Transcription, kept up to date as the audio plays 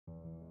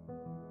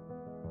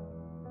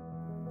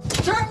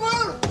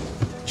Chandler!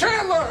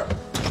 Chandler!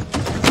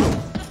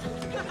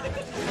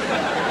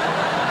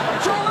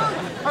 Chandler!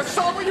 I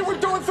saw what you were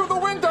doing through the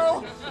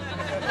window!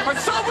 I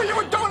saw what you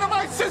were doing to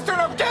my sister!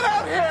 Now get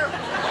out here!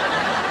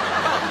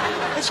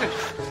 Listen,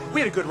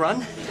 we had a good run.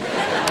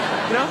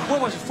 You know,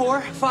 what was it,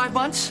 4, 5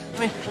 months? I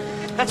mean,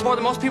 that's more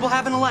than most people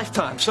have in a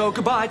lifetime. So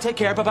goodbye, take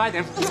care, bye-bye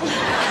then.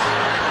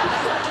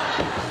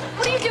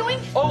 What are you doing?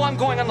 Oh, I'm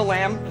going on the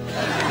lam.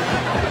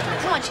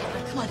 Come on,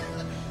 Chandler, come on.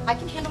 I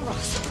can handle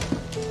Ross.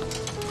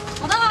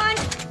 Hold on.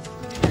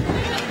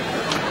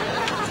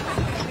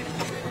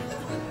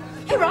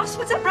 Hey, Ross,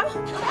 what's up, bro?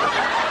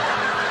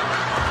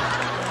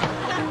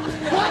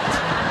 What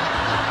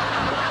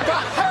the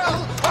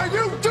hell are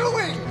you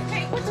doing?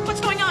 Hey, what's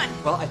going on?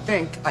 Well, I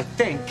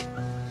think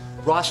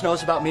Ross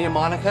knows about me and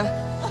Monica.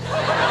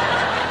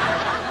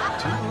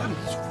 Dude,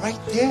 it's right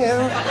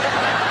there.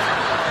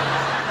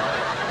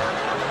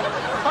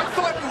 I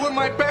thought you were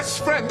my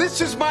best friend.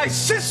 This is my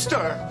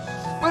sister.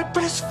 My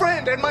best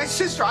friend and my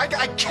sister. I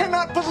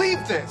cannot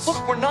believe this.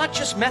 Look, we're not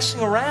just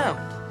messing around.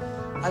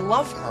 I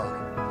love her.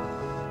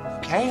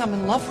 Okay? I'm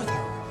in love with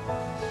her.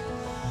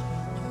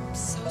 I'm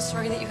so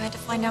sorry that you had to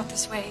find out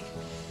this way.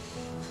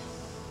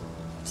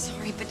 I'm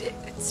sorry, but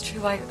it's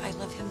true. I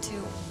love him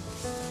too.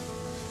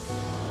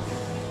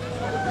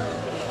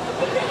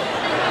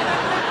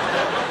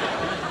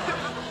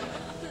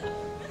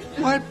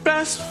 My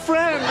best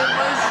friend and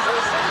my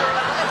sister.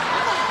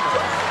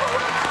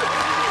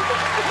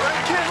 I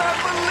cannot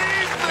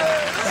believe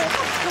this.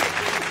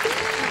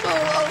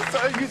 Oh,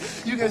 sorry.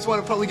 You guys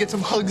want to probably get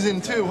some hugs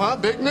in too, huh?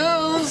 Big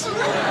news. No,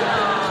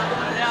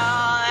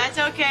 that's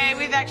okay.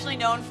 We've actually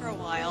known for a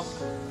while.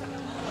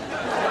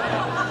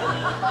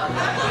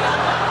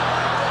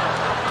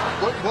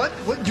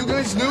 What? You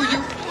guys knew?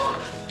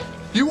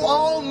 You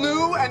all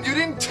knew and you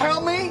didn't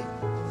tell me?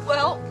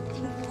 Well,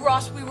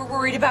 Ross, we were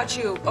worried about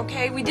you,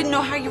 okay? We didn't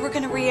know how you were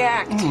going to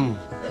react.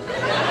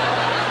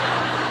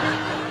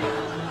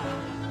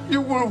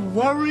 You were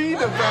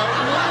worried about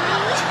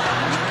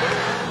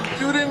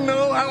me? You didn't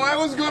know how I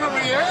was going to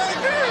react?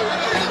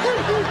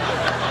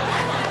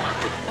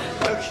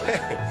 Okay.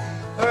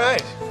 All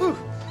right. Whew.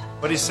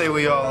 What do you say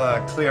we all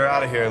clear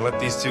out of here and let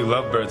these two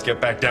lovebirds get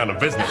back down to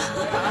business?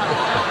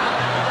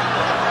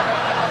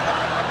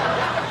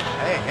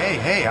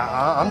 Hey,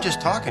 I'm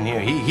just talking here.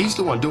 He's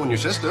the one doing your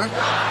sister.